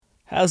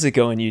How's it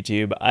going,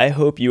 YouTube? I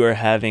hope you are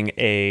having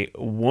a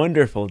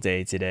wonderful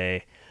day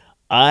today.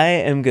 I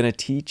am going to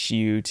teach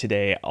you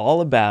today all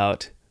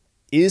about,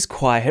 is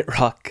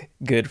Quietrock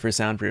good for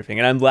soundproofing?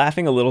 And I'm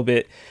laughing a little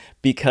bit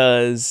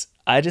because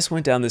I just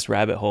went down this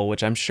rabbit hole,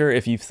 which I'm sure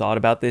if you've thought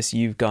about this,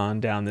 you've gone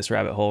down this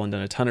rabbit hole and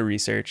done a ton of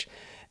research.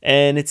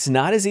 And it's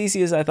not as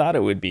easy as I thought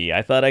it would be.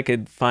 I thought I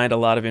could find a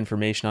lot of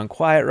information on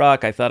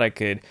Quietrock. I thought I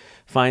could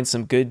find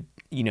some good,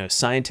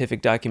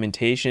 scientific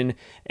documentation,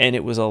 and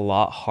it was a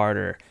lot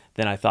harder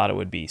than I thought it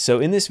would be.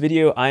 So in this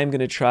video, I am going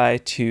to try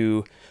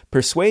to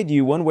persuade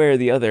you one way or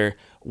the other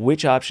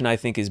which option I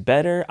think is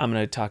better. I'm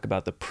going to talk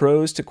about the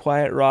pros to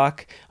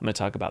Quietrock. I'm going to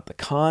talk about the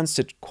cons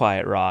to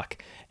Quietrock.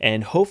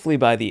 And hopefully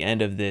by the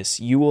end of this,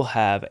 you will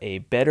have a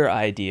better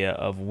idea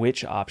of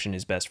which option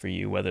is best for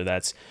you, whether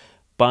that's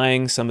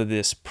buying some of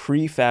this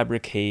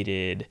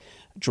prefabricated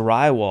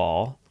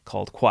drywall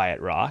called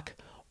Quietrock,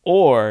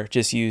 or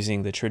just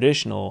using the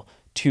traditional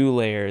 2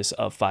 layers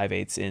of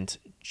 5/8 inch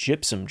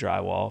gypsum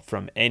drywall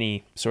from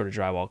any sort of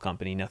drywall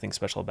company, nothing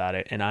special about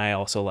it. And I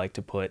also like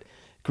to put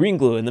green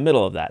glue in the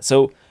middle of that.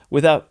 So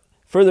without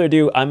further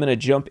ado, I'm going to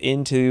jump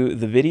into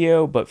the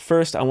video. But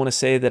first, I want to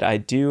say that I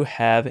do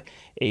have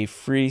a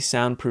free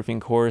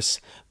soundproofing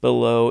course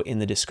below in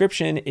the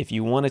description. If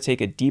you want to take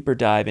a deeper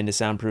dive into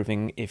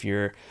soundproofing, if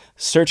you're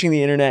searching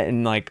the internet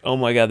and like, oh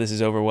my God, this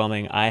is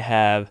overwhelming, I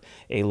have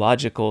a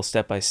logical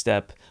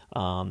step-by-step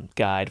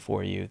guide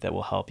for you that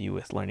will help you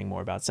with learning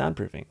more about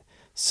soundproofing.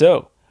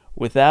 So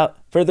without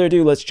further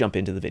ado, let's jump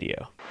into the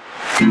video.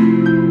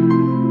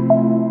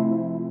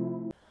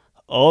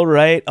 All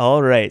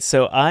right.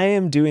 So I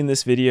am doing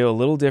this video a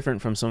little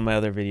different from some of my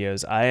other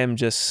videos. I am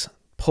just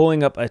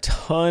pulling up a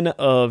ton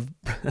of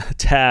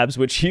tabs,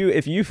 which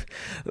if you've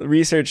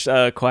researched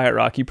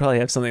Quietrock, you probably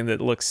have something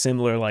that looks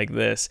similar like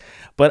this.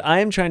 But I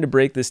am trying to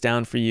break this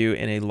down for you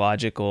in a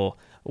logical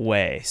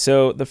way.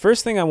 So the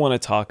first thing I want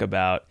to talk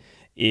about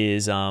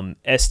is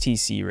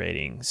STC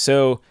rating.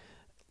 So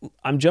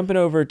I'm jumping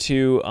over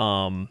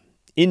to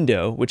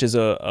Indo, which is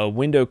a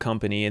window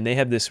company, and they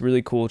have this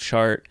really cool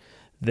chart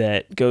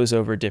that goes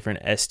over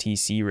different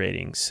STC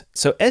ratings.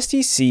 So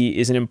STC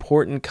is an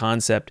important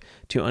concept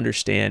to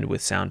understand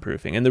with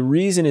soundproofing. And the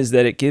reason is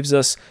that it gives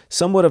us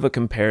somewhat of a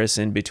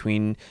comparison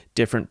between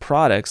different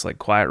products like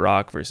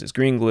Quietrock versus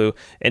green glue,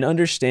 and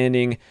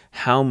understanding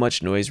how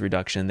much noise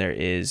reduction there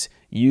is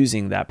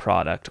using that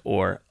product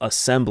or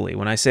assembly.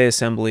 When I say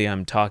assembly,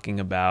 I'm talking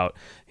about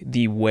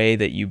the way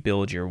that you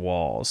build your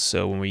walls.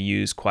 So when we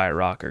use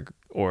Quietrock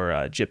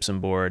or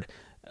gypsum board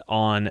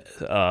on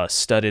a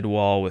studded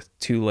wall with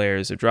 2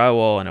 layers of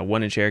drywall and a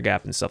 1-inch air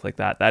gap and stuff like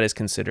that, that is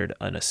considered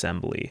an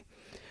assembly.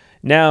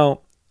 Now,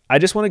 I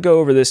just want to go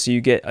over this so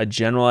you get a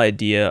general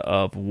idea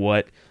of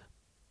what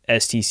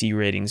STC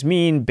ratings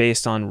mean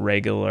based on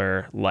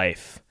regular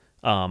life,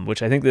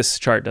 which I think this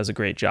chart does a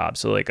great job.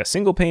 So like a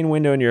single pane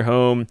window in your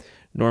home,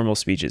 normal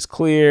speech is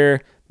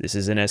clear. This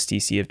is an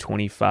STC of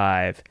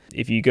 25.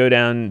 If you go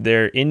down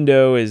there,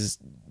 Indo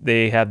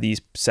they have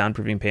these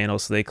soundproofing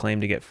panels, so they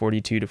claim to get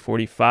 42 to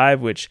 45,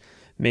 which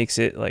makes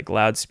it like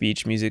loud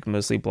speech music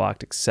mostly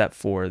blocked except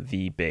for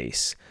the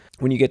bass.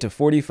 When you get to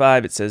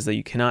 45, it says that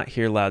you cannot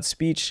hear loud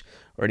speech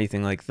or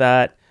anything like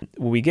that.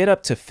 When we get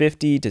up to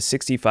 50 to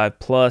 65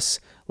 plus,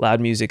 loud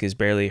music is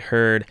barely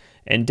heard.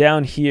 And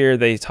down here,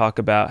 they talk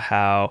about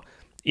how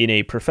in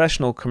a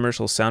professional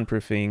commercial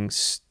soundproof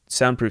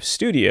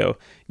studio,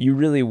 you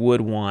really would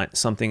want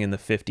something in the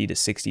 50 to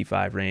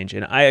 65 range.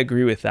 And I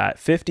agree with that.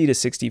 50 to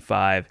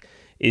 65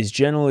 is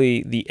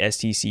generally the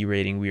STC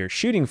rating we are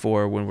shooting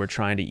for when we're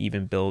trying to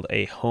even build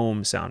a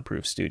home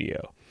soundproof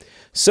studio.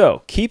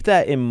 So keep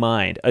that in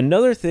mind.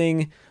 Another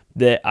thing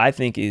that I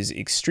think is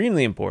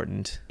extremely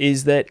important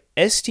is that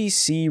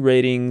STC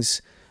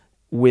ratings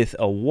with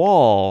a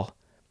wall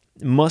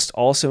must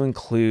also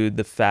include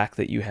the fact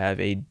that you have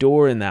a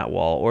door in that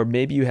wall, or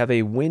maybe you have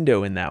a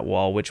window in that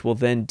wall, which will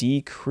then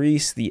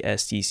decrease the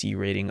STC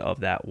rating of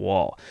that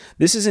wall.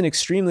 This is an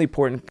extremely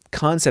important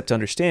concept to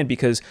understand,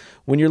 because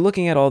when you're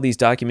looking at all these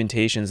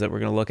documentations that we're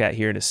going to look at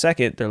here in a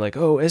second, they're like,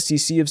 oh,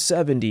 STC of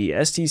 70,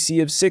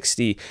 STC of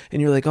 60,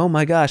 and you're like, oh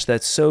my gosh,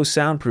 that's so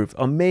soundproof,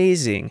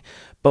 amazing.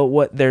 But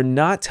what they're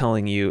not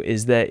telling you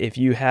is that if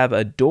you have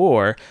a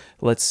door,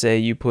 let's say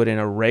you put in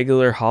a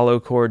regular hollow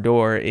core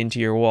door into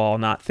your wall,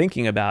 not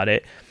thinking about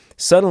it,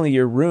 suddenly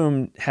your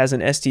room has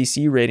an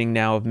STC rating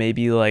now of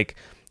maybe like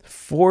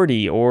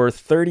 40 or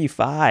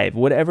 35,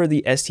 whatever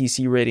the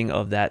STC rating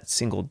of that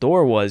single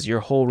door was,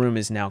 your whole room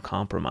is now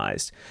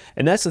compromised.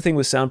 And that's the thing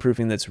with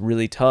soundproofing that's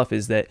really tough,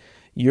 is that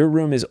your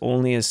room is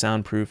only as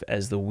soundproof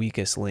as the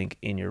weakest link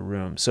in your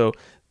room. So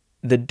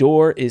the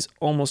door is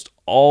almost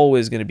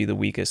always going to be the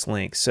weakest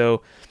link.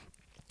 So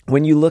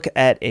when you look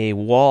at a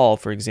wall,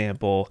 for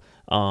example,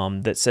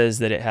 that says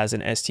that it has an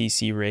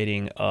STC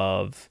rating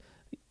of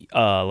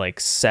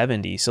like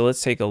 70. So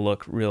let's take a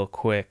look real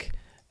quick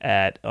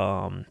at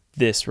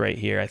this right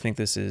here. I think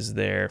this is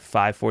their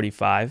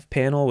 545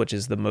 panel, which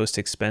is the most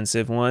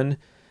expensive one.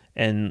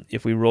 And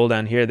if we roll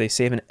down here, they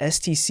say an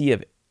STC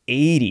of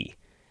 80.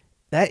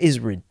 That is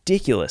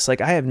ridiculous.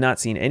 Like, I have not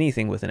seen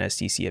anything with an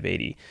STC of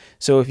 80.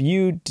 So if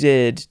you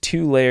did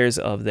 2 layers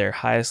of their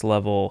highest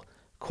level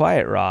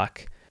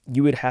Quietrock,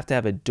 you would have to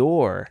have a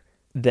door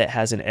that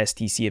has an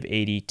STC of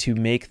 80 to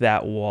make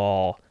that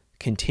wall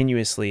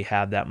continuously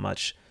have that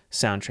much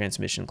sound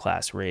transmission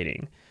class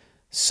rating.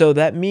 So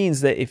that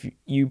means that if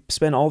you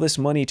spend all this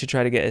money to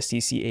try to get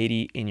STC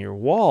 80 in your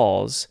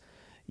walls,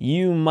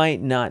 you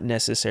might not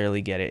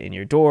necessarily get it in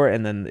your door,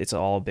 and then it's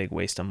all a big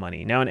waste of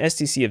money. Now, an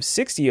STC of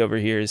 60 over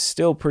here is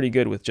still pretty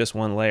good with just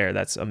 1 layer.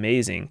 That's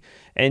amazing.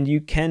 And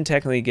you can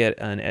technically get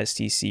an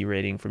STC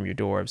rating from your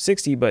door of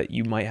 60, but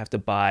you might have to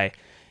buy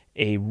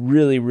a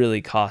really,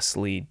 really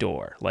costly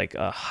door, like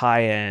a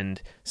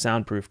high-end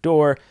soundproof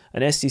door.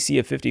 An STC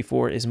of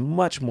 54 is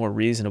much more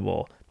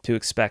reasonable to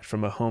expect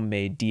from a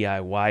homemade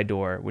DIY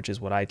door, which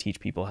is what I teach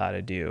people how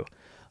to do.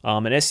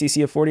 An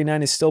STC of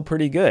 49 is still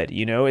pretty good.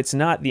 You know, it's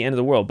not the end of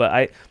the world,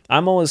 but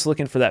I'm always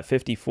looking for that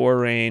 54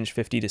 range,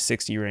 50 to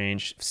 60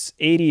 range.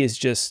 80 is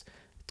just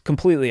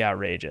completely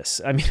outrageous.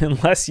 I mean,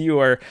 unless you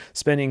are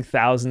spending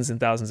thousands and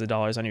thousands of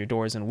dollars on your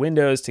doors and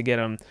windows to get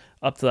them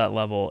up to that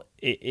level,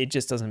 it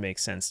just doesn't make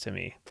sense to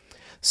me.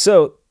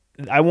 So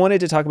I wanted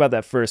to talk about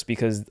that first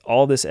because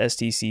all this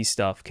STC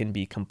stuff can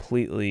be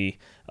completely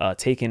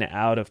taken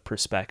out of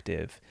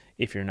perspective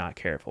if you're not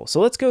careful. So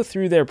let's go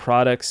through their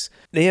products.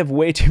 They have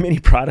way too many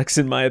products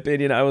in my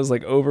opinion. I was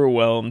like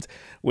overwhelmed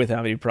with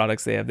how many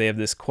products they have. They have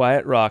this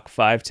Quietrock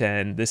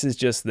 510. This is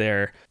just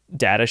their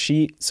data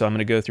sheet. So I'm going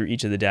to go through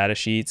each of the data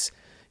sheets.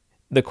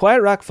 The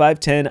Quietrock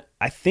 510,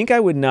 I think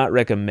I would not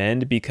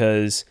recommend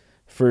because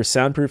for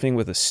soundproofing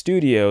with a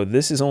studio,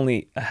 this is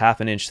only a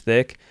 1/2 inch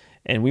thick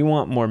and we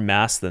want more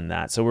mass than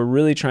that. So we're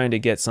really trying to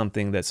get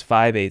something that's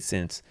 5/8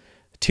 inch,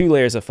 2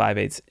 layers of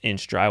 5/8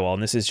 inch drywall,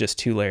 and this is just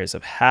 2 layers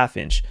of 1/2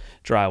 inch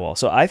drywall.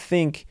 So I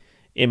think,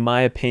 in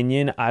my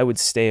opinion, I would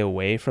stay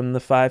away from the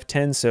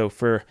 510. So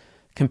for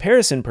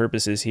comparison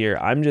purposes here,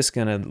 I'm just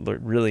gonna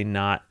really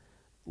not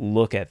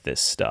look at this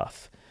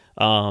stuff.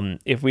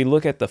 If we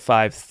look at the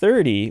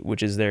 530,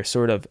 which is their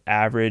sort of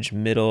average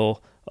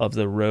middle of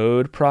the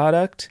road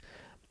product,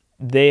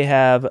 they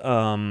have,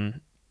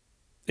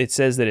 it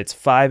says that it's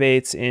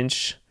 5/8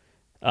 inch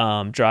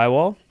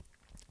drywall.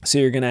 So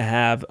you're going to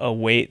have a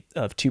weight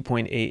of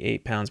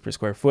 2.88 pounds per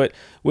square foot,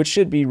 which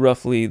should be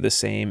roughly the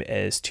same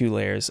as 2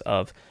 layers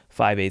of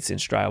 5/8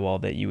 inch drywall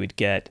that you would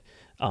get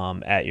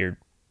at your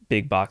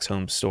big box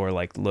home store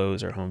like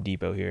Lowe's or Home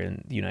Depot here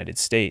in the United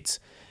States.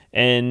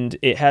 And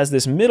it has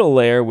this middle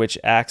layer which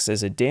acts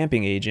as a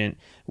damping agent,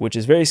 which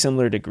is very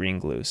similar to green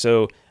glue.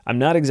 So I'm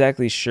not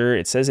exactly sure.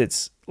 It says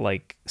it's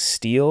like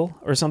steel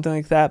or something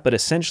like that, but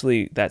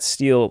essentially that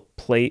steel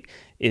plate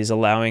is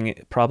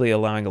probably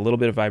allowing a little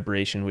bit of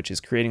vibration, which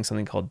is creating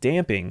something called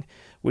damping,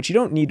 which you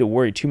don't need to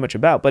worry too much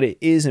about, but it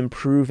is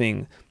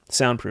improving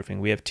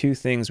soundproofing. We have 2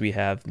 things. We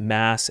have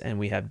mass and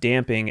we have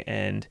damping,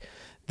 and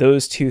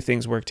those 2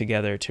 things work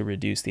together to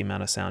reduce the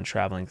amount of sound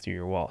traveling through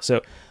your wall.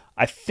 So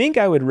I think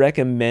I would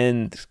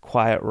recommend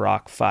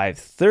Quietrock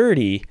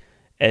 530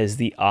 as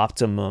the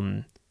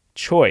optimum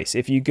choice.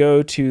 If you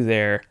go to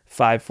their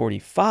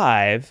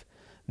 545,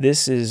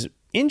 this is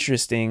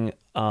interesting,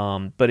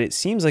 but it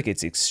seems like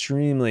it's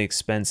extremely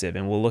expensive,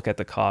 and we'll look at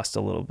the cost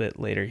a little bit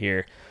later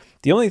here.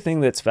 The only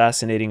thing that's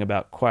fascinating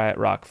about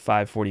Quietrock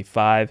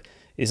 545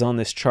 is on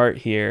this chart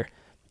here,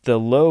 the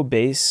low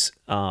bass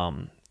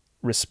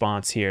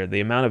response here. The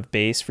amount of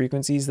bass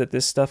frequencies that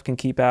this stuff can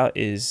keep out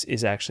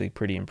is actually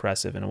pretty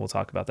impressive, and we'll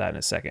talk about that in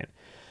a second.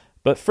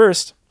 But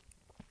first,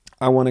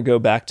 I want to go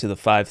back to the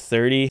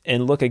 530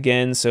 and look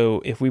again.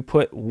 So if we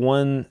put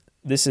one,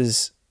 this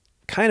is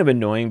kind of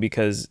annoying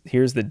because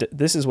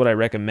this is what I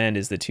recommend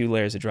is the 2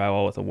 layers of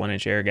drywall with a 1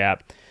 inch air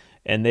gap,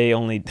 and they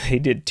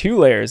did 2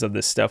 layers of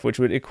this stuff, which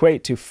would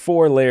equate to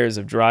 4 layers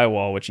of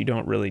drywall, which you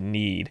don't really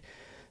need.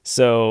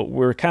 So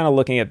we're kind of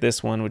looking at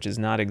this one, which is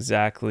not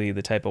exactly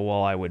the type of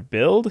wall I would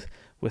build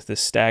with the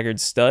staggered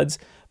studs,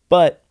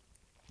 but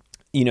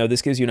you know,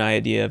 this gives you an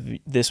idea of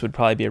this would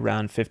probably be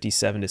around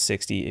 57 to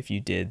 60 if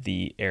you did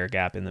the air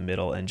gap in the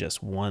middle and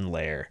just 1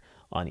 layer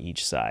on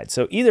each side.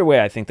 So either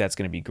way, I think that's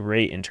going to be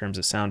great in terms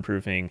of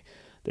soundproofing.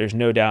 There's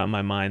no doubt in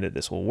my mind that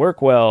this will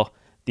work well.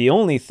 The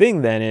only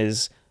thing then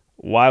is,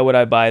 why would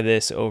I buy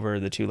this over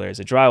the 2 layers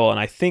of drywall? And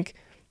I think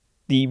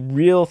the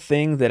real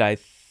thing that I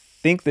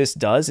think this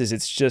does is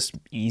it's just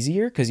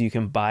easier because you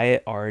can buy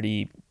it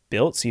already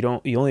built.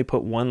 So you only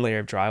put 1 layer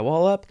of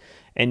drywall up,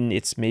 and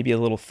it's maybe a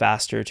little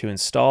faster to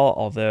install,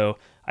 although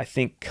I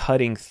think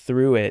cutting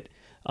through it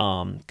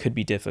could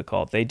be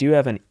difficult. They do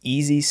have an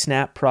easy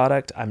snap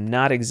product. I'm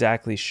not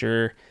exactly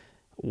sure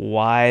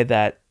why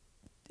that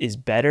is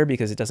better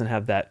because it doesn't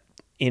have that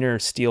inner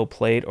steel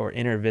plate or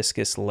inner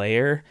viscous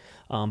layer,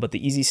 but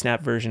the easy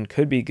snap version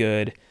could be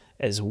good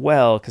as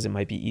well because it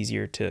might be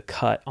easier to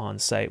cut on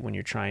site when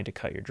you're trying to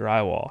cut your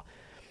drywall.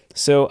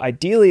 So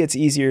ideally it's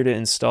easier to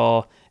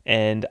install,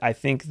 and I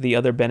think the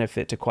other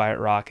benefit to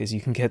Quietrock is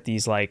you can get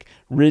these like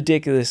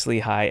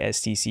ridiculously high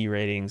STC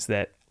ratings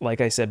that,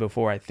 like I said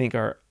before, I think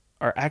are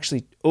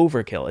actually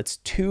overkill. It's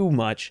too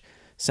much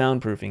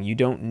soundproofing. You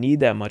don't need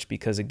that much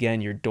because,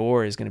 again, your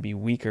door is going to be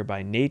weaker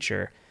by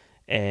nature,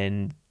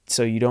 and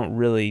so you don't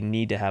really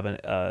need to have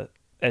a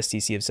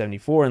STC of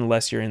 74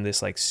 unless you're in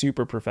this like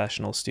super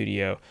professional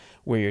studio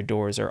where your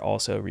doors are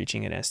also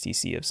reaching an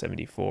STC of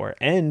 74,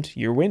 and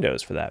your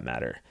windows for that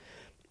matter,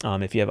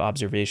 if you have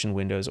observation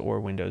windows or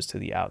windows to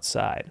the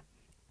outside.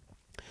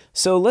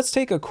 So let's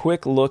take a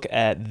quick look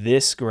at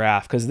this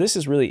graph, because this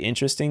is really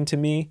interesting to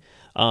me.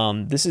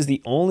 This is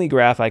the only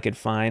graph I could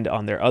find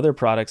on their other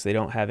products. They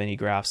don't have any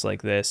graphs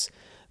like this.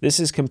 This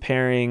is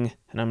comparing,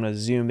 and I'm going to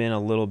zoom in a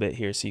little bit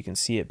here so you can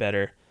see it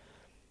better.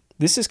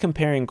 This is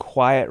comparing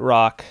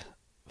Quietrock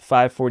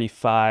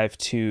 545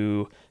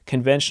 to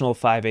conventional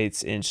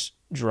 5/8 inch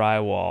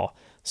drywall.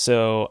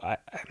 So I'm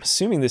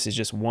assuming this is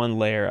just one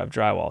layer of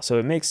drywall. So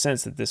it makes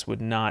sense that this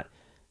would not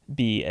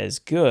be as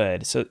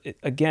good. So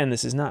again,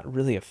 this is not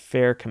really a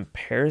fair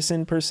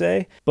comparison per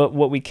se, but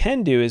what we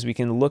can do is we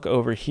can look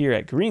over here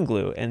at green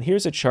glue, and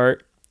here's a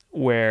chart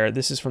where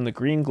this is from the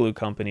green glue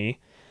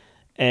company,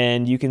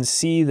 and you can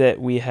see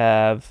that we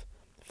have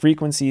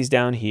frequencies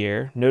down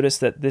here. Notice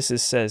that this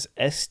says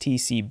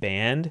STC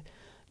band.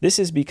 This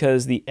is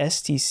because the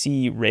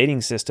STC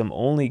rating system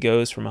only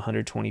goes from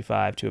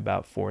 125 to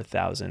about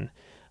 4,000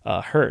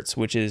 hertz,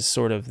 which is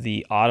sort of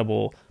the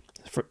audible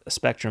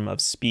spectrum of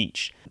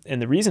speech.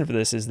 And the reason for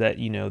this is that,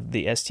 you know,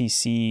 the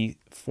STC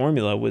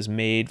formula was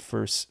made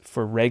for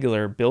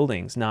regular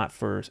buildings, not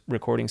for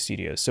recording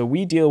studios. So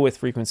we deal with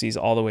frequencies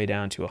all the way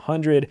down to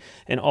 100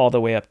 and all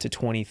the way up to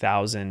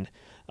 20,000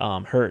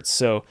 hertz.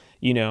 So,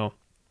 you know,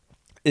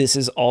 this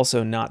is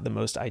also not the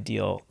most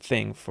ideal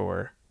thing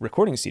for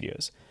recording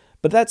studios.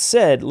 But that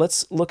said,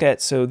 let's look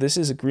at, so this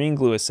is a green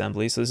glue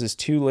assembly. So this is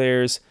 2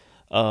 layers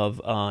of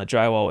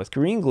drywall with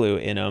green glue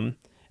in them.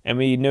 And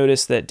we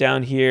notice that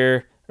down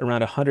here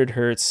around 100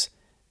 hertz,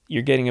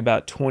 you're getting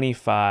about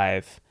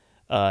 25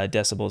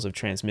 decibels of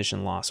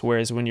transmission loss.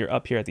 Whereas when you're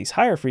up here at these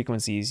higher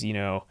frequencies, you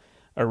know,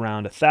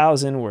 around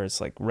 1,000, where it's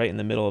like right in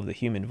the middle of the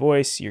human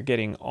voice, you're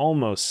getting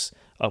almost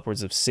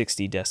upwards of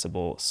 60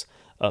 decibels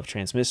of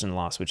transmission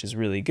loss, which is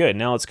really good.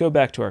 Now let's go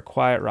back to our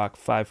Quietrock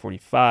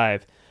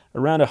 545.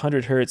 Around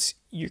 100 hertz,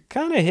 you're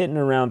kind of hitting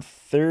around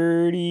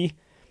 30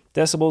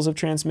 decibels of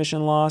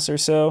transmission loss or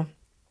so.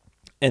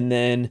 And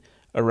then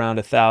around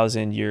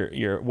 1,000,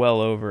 you're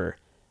well over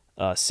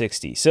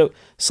 60. So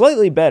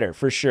slightly better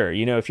for sure.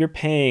 You know, if you're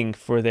paying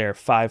for their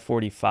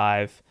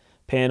 545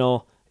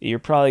 panel, you're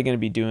probably going to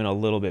be doing a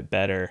little bit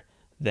better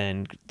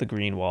than the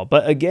green wall.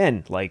 But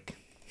again, like,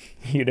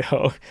 you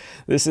know,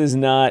 this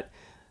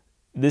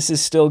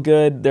is still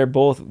good. They're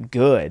both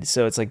good.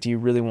 So it's like, do you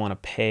really want to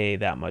pay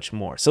that much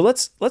more? So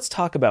let's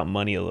talk about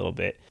money a little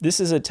bit. This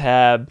is a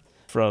tab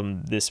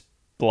from this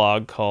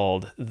blog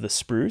called The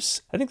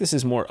Spruce. I think this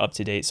is more up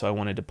to date, so I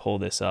wanted to pull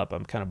this up.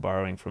 I'm kind of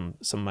borrowing from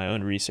some of my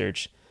own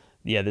research.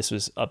 Yeah, this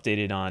was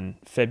updated on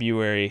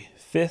February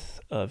 5th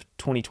of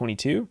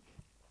 2022.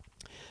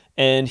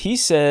 And he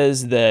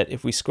says that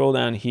if we scroll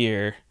down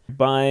here,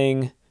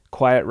 buying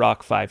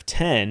Quietrock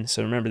 510,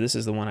 so remember this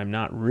is the one I'm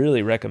not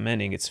really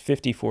recommending, it's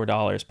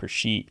 $54 per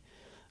sheet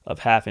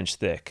of 1/2 inch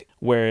thick,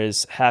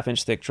 whereas 1/2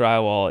 inch thick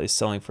drywall is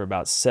selling for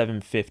about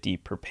 $750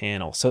 per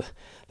panel. So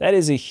that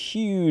is a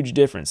huge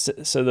difference.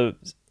 So the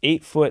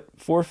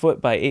 4 foot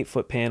by 8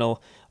 foot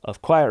panel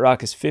of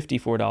Quietrock is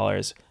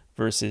 $54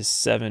 versus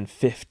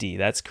 $750.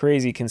 That's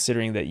crazy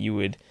considering that you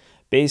would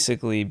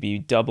basically be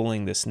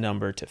doubling this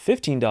number to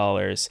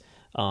 $15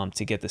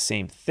 to get the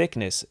same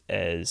thickness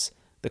as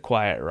the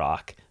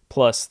Quietrock,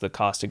 plus the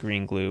cost of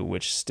green glue,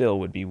 which still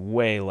would be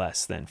way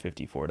less than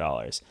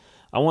 $54.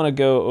 I want to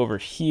go over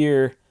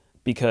here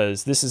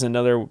because this is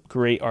another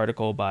great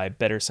article by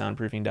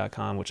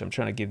bettersoundproofing.com, which I'm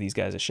trying to give these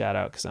guys a shout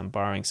out because I'm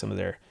borrowing some of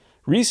their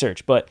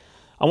research. But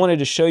I wanted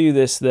to show you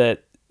this,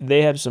 that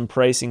they have some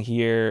pricing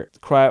here.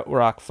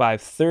 Quietrock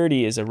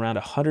 530 is around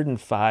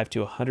 $105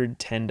 to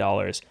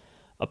 $110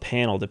 a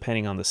panel,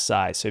 depending on the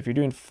size. So if you're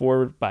doing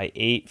 4 by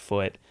 8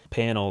 foot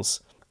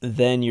panels,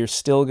 then you're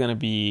still going to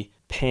be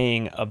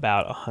paying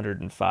about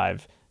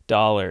 $105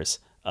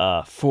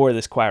 for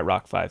this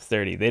Quietrock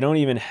 530. They don't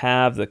even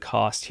have the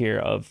cost here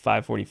of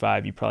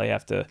 545. You probably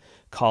have to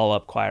call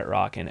up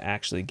Quietrock and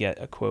actually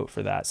get a quote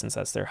for that, since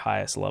that's their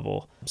highest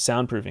level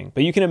soundproofing.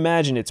 But you can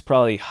imagine it's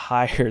probably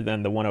higher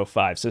than the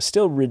 105. So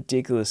still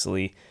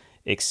ridiculously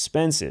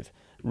expensive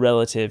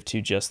relative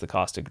to just the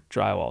cost of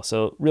drywall.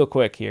 So real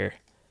quick here,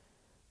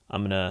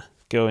 I'm going to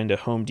go into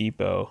Home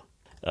Depot.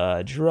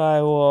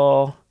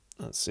 Drywall.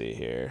 Let's see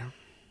here.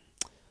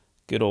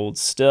 Good old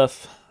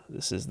stuff.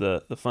 This is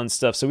the fun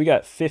stuff. So we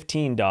got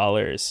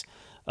 $15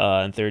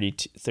 and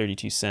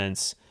 32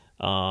 cents.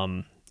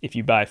 If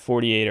you buy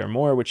 48 or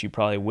more, which you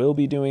probably will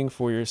be doing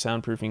for your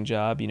soundproofing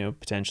job, you know,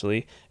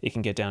 potentially, it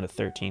can get down to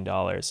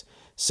 $13.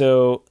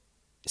 So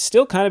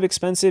still kind of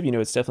expensive. You know,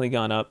 it's definitely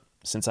gone up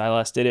since I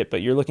last did it,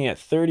 but you're looking at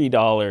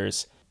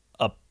 $30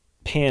 a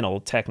panel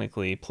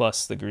technically,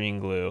 plus the green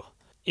glue,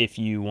 if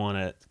you want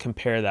to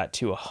compare that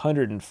to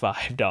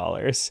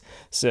 $105.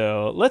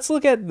 So let's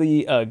look at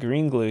the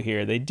green glue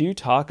here. They do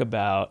talk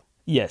about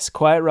Yes,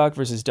 Quietrock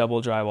versus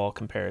double drywall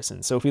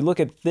comparison. So if we look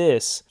at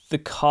this, the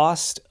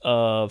cost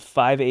of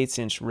 5/8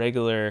 inch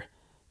regular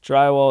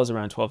drywall is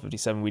around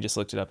 $12.57. We just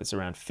looked it up. It's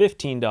around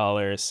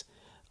 $15.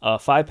 A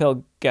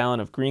 5 gallon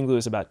of green glue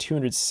is about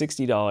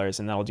 $260,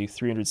 and that'll do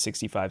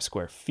 365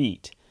 square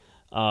feet,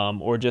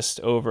 or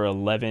just over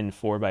 11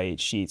 4x8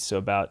 sheets, so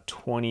about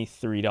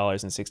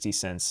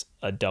 $23.60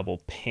 a double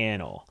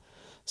panel.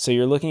 So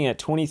you're looking at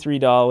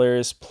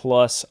 $23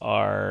 plus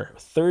our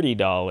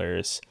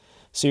 $30.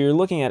 So you're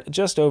looking at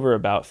just over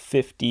about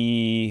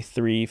 $53,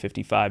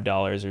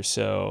 $55 or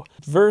so,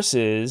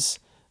 versus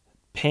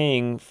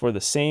paying for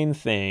the same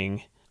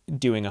thing,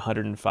 doing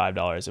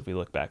 $105 if we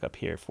look back up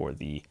here for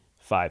the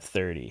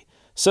 530.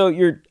 So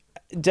you're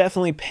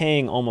definitely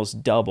paying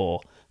almost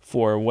double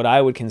for what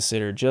I would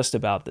consider just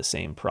about the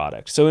same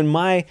product. So in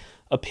my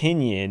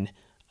opinion,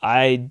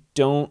 I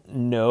don't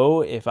know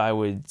if I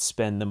would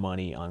spend the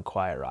money on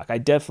Quietrock. I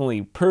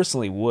definitely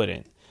personally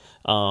wouldn't.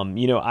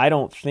 I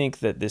don't think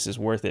that this is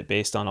worth it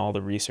based on all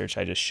the research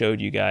I just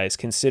showed you guys,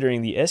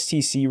 considering the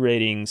STC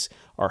ratings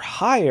are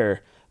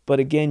higher, but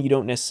again, you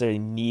don't necessarily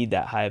need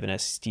that high of an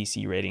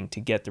STC rating to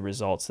get the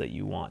results that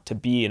you want, to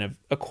be in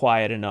a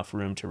quiet enough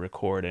room to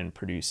record and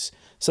produce.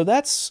 So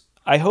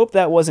I hope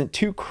that wasn't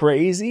too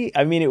crazy.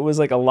 I mean, it was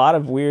like a lot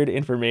of weird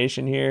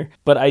information here,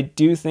 but I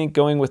do think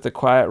going with the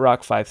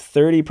Quietrock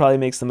 530 probably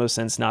makes the most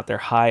sense, not their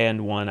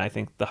high-end one. I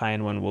think the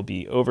high-end one will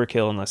be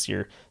overkill unless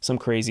you're some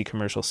crazy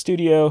commercial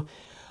studio.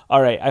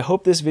 All right, I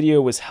hope this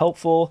video was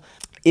helpful.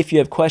 If you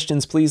have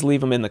questions, please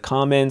leave them in the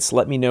comments.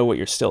 Let me know what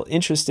you're still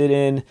interested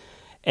in.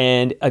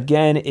 And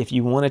again, if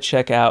you want to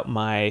check out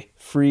my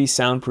free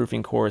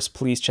soundproofing course,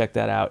 please check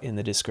that out in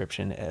the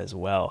description as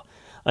well.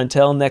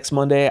 Until next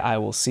Monday, I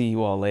will see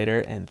you all later,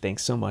 and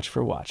thanks so much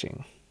for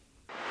watching.